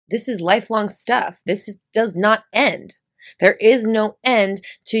This is lifelong stuff. Does not end. There is no end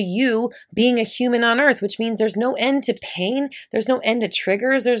to you being a human on earth, which means there's no end to pain. There's no end to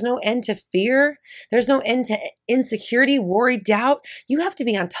triggers. There's no end to fear. There's no end to insecurity, worry, doubt. You have to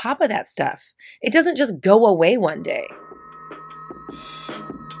be on top of that stuff. It doesn't just go away one day.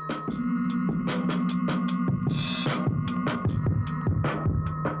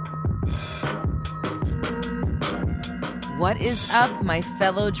 What is up, my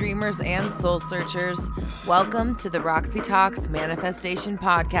fellow dreamers and soul searchers? Welcome to the Roxy Talks Manifestation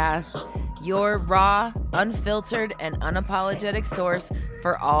Podcast, your raw, unfiltered, and unapologetic source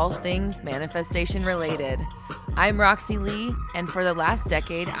for all things manifestation related. I'm Roxy Lee, and for the last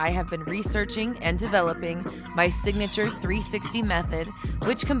decade, I have been researching and developing my signature 360 method,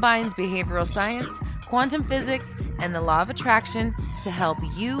 which combines behavioral science, quantum physics, and the law of attraction to help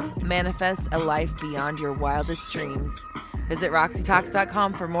you manifest a life beyond your wildest dreams. Visit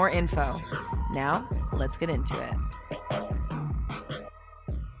RoxyTalks.com for more info. Now, let's get into it.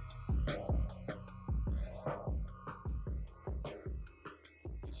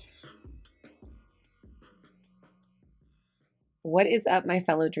 What is up, my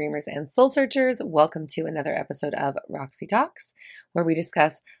fellow dreamers and soul searchers? Welcome to another episode of Roxy Talks, where we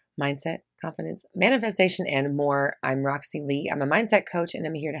discuss mindset, confidence, manifestation, and more. I'm Roxy Lee. I'm a mindset coach, and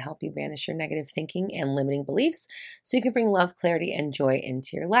I'm here to help you banish your negative thinking and limiting beliefs so you can bring love, clarity, and joy into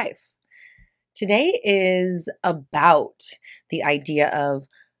your life. Today is about the idea of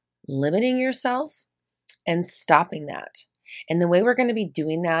limiting yourself and stopping that. And the way we're going to be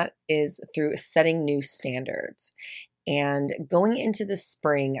doing that is through setting new standards. And going into the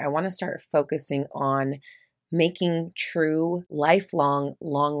spring, I want to start focusing on making true, lifelong,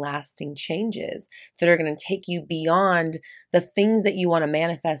 long-lasting changes that are going to take you beyond the things that you want to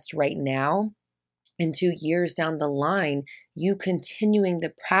manifest right now. And 2 years down the line, you continuing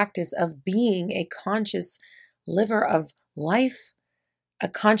the practice of being a conscious liver of life, a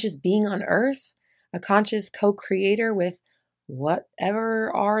conscious being on earth, a conscious co-creator with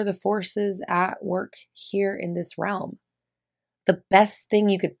whatever are the forces at work here in this realm. The best thing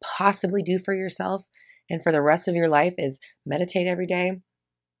you could possibly do for yourself and for the rest of your life is meditate every day,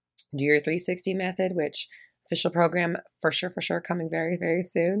 do your 360 method, which official program for sure coming very, very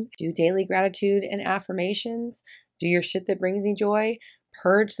soon. Do daily gratitude and affirmations. Do your shit that brings me joy.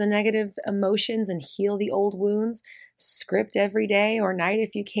 Purge the negative emotions and heal the old wounds. Script every day or night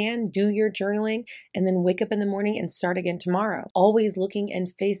if you can. Do your journaling and then wake up in the morning and start again tomorrow. Always looking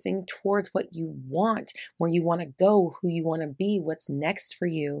and facing towards what you want, where you want to go, who you want to be, what's next for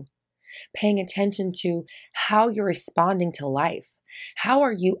you. Paying attention to how you're responding to life. How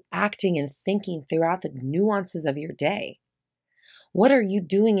are you acting and thinking throughout the nuances of your day? What are you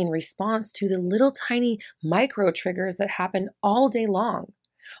doing in response to the little tiny micro triggers that happen all day long?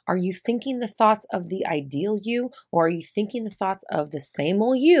 Are you thinking the thoughts of the ideal you, or are you thinking the thoughts of the same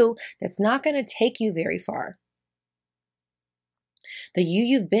old you that's not going to take you very far? The you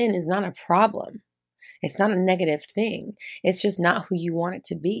you've been is not a problem. It's not a negative thing. It's just not who you want it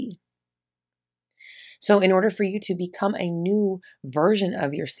to be. So in order for you to become a new version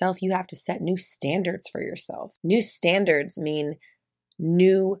of yourself, you have to set new standards for yourself. New standards mean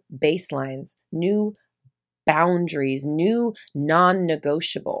new baselines, new boundaries, new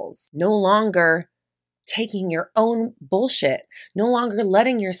non-negotiables. No longer taking your own bullshit, no longer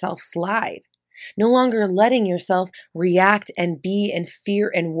letting yourself slide, no longer letting yourself react and be and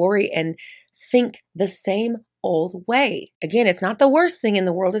fear and worry and think the same old way. Again, it's not the worst thing in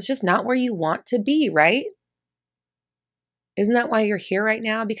the world. It's just not where you want to be, right? Isn't that why you're here right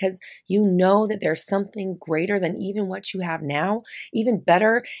now? Because you know that there's something greater than even what you have now, even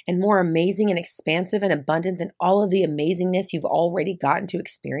better and more amazing and expansive and abundant than all of the amazingness you've already gotten to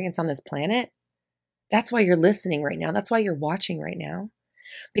experience on this planet. That's why you're listening right now. That's why you're watching right now.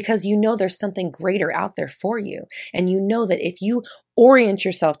 Because you know there's something greater out there for you. And you know that if you orient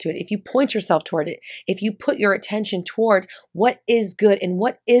yourself to it, if you point yourself toward it, if you put your attention toward what is good and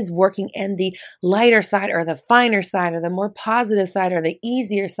what is working and the lighter side or the finer side or the more positive side or the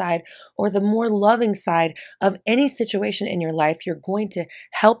easier side or the more loving side of any situation in your life, you're going to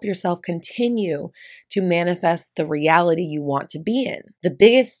help yourself continue to manifest the reality you want to be in. The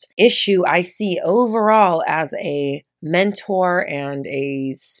biggest issue I see overall as a mentor and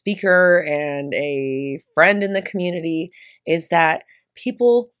a speaker and a friend in the community is that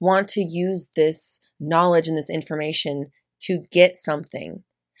people want to use this knowledge and this information to get something.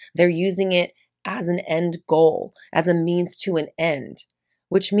 They're using it as an end goal, as a means to an end,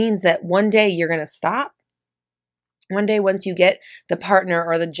 which means that one day you're going to stop One day, once you get the partner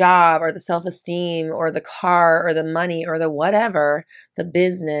or the job or the self-esteem or the car or the money or the whatever, the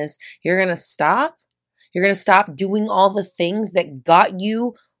business, you're going to stop. You're going to stop doing all the things that got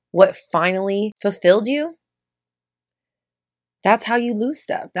you what finally fulfilled you. That's how you lose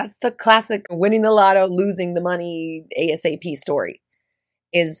stuff. That's the classic winning the lotto, losing the money ASAP story,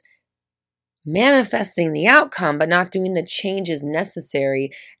 is manifesting the outcome, but not doing the changes necessary,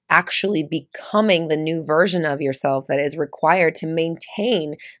 actually becoming the new version of yourself that is required to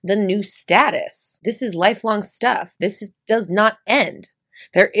maintain the new status. This is lifelong stuff. Does not end.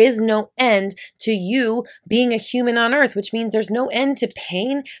 There is no end to you being a human on earth, which means there's no end to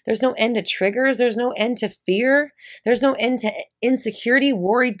pain. There's no end to triggers. There's no end to fear. There's no end to insecurity,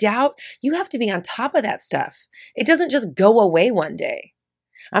 worry, doubt. You have to be on top of that stuff. It doesn't just go away one day.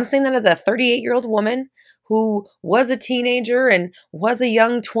 I'm saying that as a 38-year-old woman who was a teenager and was a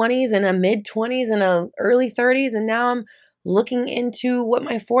young 20s and a mid 20s and a early 30s. And now I'm looking into what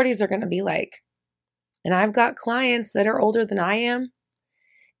my 40s are going to be like. And I've got clients that are older than I am,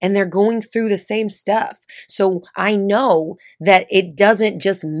 and they're going through the same stuff. So I know that it doesn't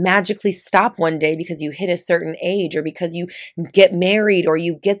just magically stop one day because you hit a certain age or because you get married or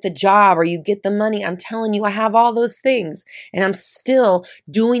you get the job or you get the money. I'm telling you, I have all those things, and I'm still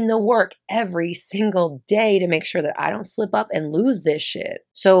doing the work every single day to make sure that I don't slip up and lose this shit.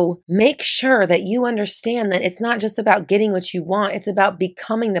 So make sure that you understand that it's not just about getting what you want. It's about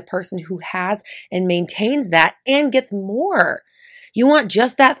becoming the person who has and maintains that and gets more. You want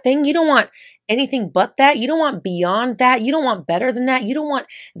just that thing. You don't want anything but that. You don't want beyond that. You don't want better than that. You don't want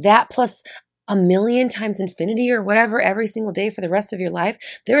that plus a million times infinity or whatever every single day for the rest of your life.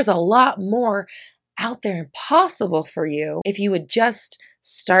 There's a lot more out there and possible for you if you would just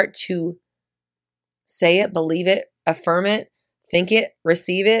start to say it, believe it, affirm it, think it,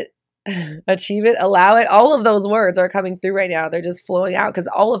 receive it, achieve it, allow it. All of those words are coming through right now. They're just flowing out because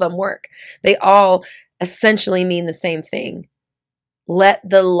all of them work. They all essentially mean the same thing. Let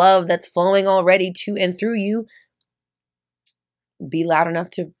the love that's flowing already to and through you be loud enough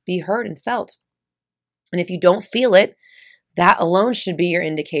to be heard and felt. And if you don't feel it, that alone should be your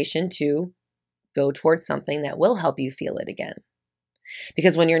indication to go towards something that will help you feel it again.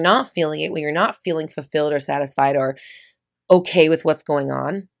 Because when you're not feeling it, when you're not feeling fulfilled or satisfied or okay with what's going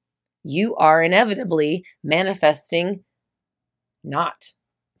on, you are inevitably manifesting not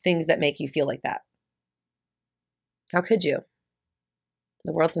things that make you feel like that. How could you?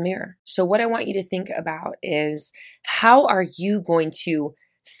 The world's a mirror. So what I want you to think about is, how are you going to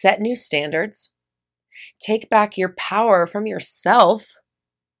set new standards, take back your power from yourself,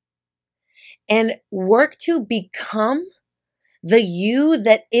 and work to become the you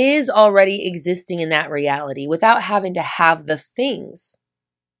that is already existing in that reality without having to have the things?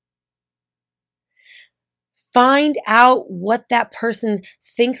 Find out what that person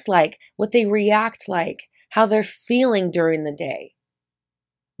thinks like, what they react like, how they're feeling during the day.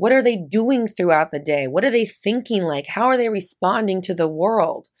 What are they doing throughout the day? What are they thinking like? How are they responding to the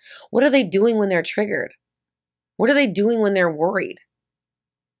world? What are they doing when they're triggered? What are they doing when they're worried?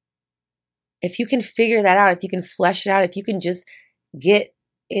 If you can figure that out, if you can flesh it out, if you can just get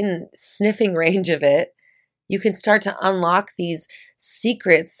in sniffing range of it, you can start to unlock these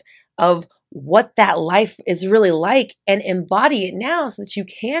secrets of what that life is really like and embody it now so that you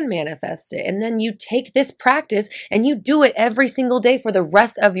can manifest it. And then you take this practice and you do it every single day for the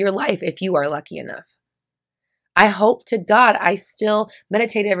rest of your life if you are lucky enough. I hope to God I still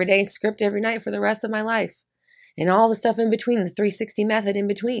meditate every day, script every night for the rest of my life, and all the stuff in between, the 360 method in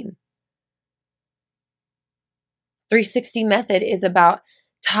between. 360 method is about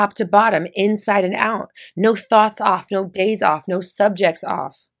top to bottom, inside and out. No thoughts off, no days off, no subjects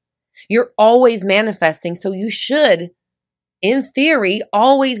off. You're always manifesting, so you should, in theory,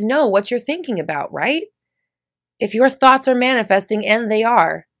 always know what you're thinking about, right? If your thoughts are manifesting, and they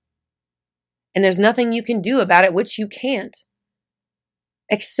are, and there's nothing you can do about it, which you can't,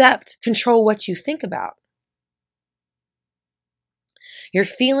 except control what you think about. Your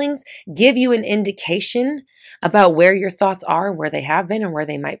feelings give you an indication about where your thoughts are, where they have been, and where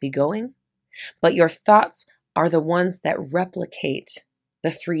they might be going. But your thoughts are the ones that replicate the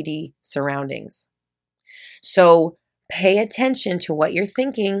 3D surroundings. So pay attention to what you're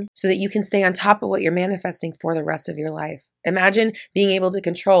thinking so that you can stay on top of what you're manifesting for the rest of your life. Imagine being able to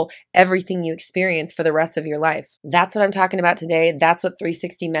control everything you experience for the rest of your life. That's what I'm talking about today. That's what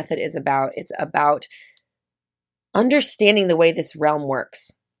 360 method is about. It's about understanding the way this realm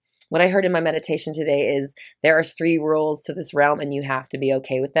works. What I heard in my meditation today is there are 3 rules to this realm, and you have to be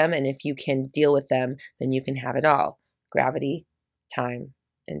okay with them. And if you can deal with them, then you can have it all. Gravity, time,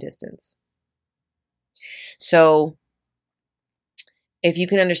 and distance. So if you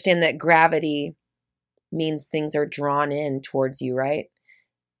can understand that gravity means things are drawn in towards you, right?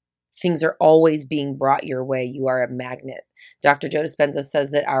 Things are always being brought your way. You are a magnet. Dr. Joe Dispenza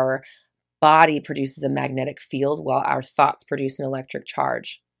says that our body produces a magnetic field while our thoughts produce an electric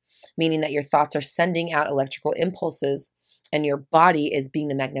charge, meaning that your thoughts are sending out electrical impulses and your body is being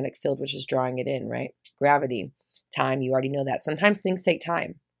the magnetic field, which is drawing it in, right? Gravity, time, you already know that. Sometimes things take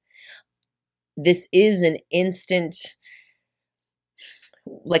time. This is an instant,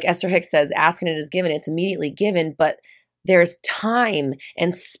 like Esther Hicks says, ask and it is given. It's immediately given, but there's time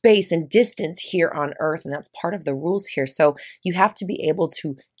and space and distance here on earth, and that's part of the rules here. So you have to be able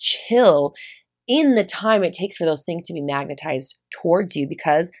to chill in the time it takes for those things to be magnetized towards you,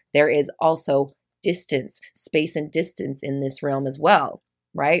 because there is also distance, space and distance in this realm as well,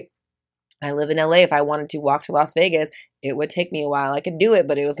 right? I live in LA. If I wanted to walk to Las Vegas, it would take me a while. I could do it,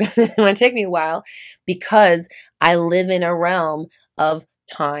 but it would take me a while because I live in a realm of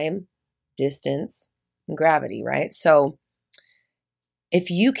time, distance, and gravity, right? So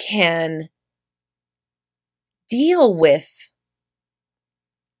if you can deal with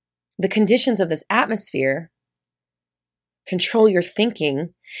the conditions of this atmosphere, control your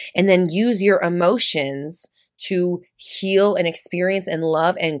thinking, and then use your emotions to heal and experience and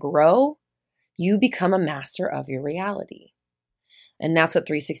love and grow, you become a master of your reality. And that's what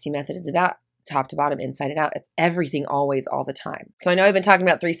 360 Method is about. Top to bottom, inside and out. It's everything, always, all the time. So I know I've been talking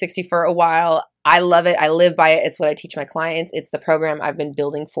about 360 for a while. I love it. I live by it. It's what I teach my clients. It's the program I've been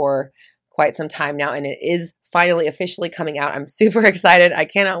building for quite some time now, and it is finally officially coming out. I'm super excited. I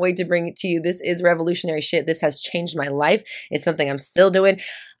cannot wait to bring it to you. This is revolutionary shit. This has changed my life. It's something I'm still doing.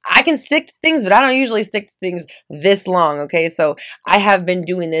 I can stick to things, but I don't usually stick to things this long, okay? So I have been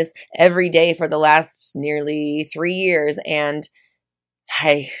doing this every day for the last nearly 3 years, and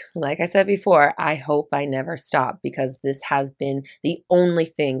hey, like I said before, I hope I never stop, because this has been the only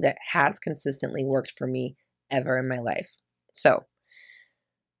thing that has consistently worked for me ever in my life. So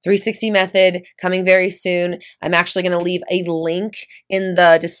 360 Method coming very soon. I'm actually going to leave a link in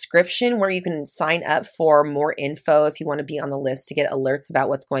the description where you can sign up for more info if you want to be on the list to get alerts about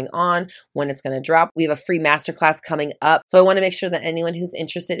what's going on, when it's going to drop. We have a free masterclass coming up. So I want to make sure that anyone who's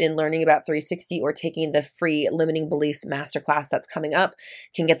interested in learning about 360 or taking the free Limiting Beliefs masterclass that's coming up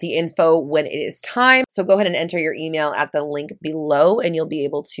can get the info when it is time. So go ahead and enter your email at the link below, and you'll be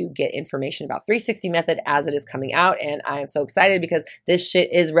able to get information about 360 Method as it is coming out. And I am so excited because this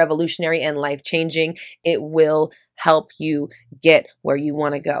shit is revolutionary and life-changing. It will help you get where you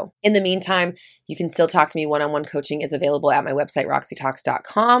want to go. In the meantime, you can still talk to me. One-on-one coaching is available at my website,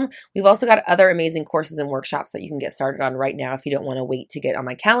 roxytalks.com. We've also got other amazing courses and workshops that you can get started on right now if you don't want to wait to get on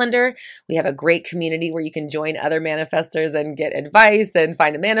my calendar. We have a great community where you can join other manifestors and get advice and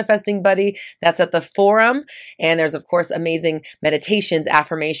find a manifesting buddy. That's at the forum. And there's, of course, amazing meditations,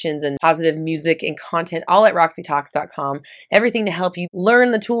 affirmations, and positive music and content, all at roxytalks.com. Everything to help you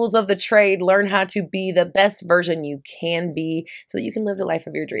learn the tools of the trade, learn how to be the best version you can be so that you can live the life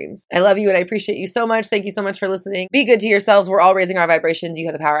of your dreams. I love you and I appreciate you so much. Thank you so much for listening. Be good to yourselves. We're all raising our vibrations. You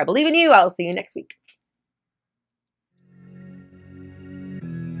have the power. I believe in you. I'll see you next week.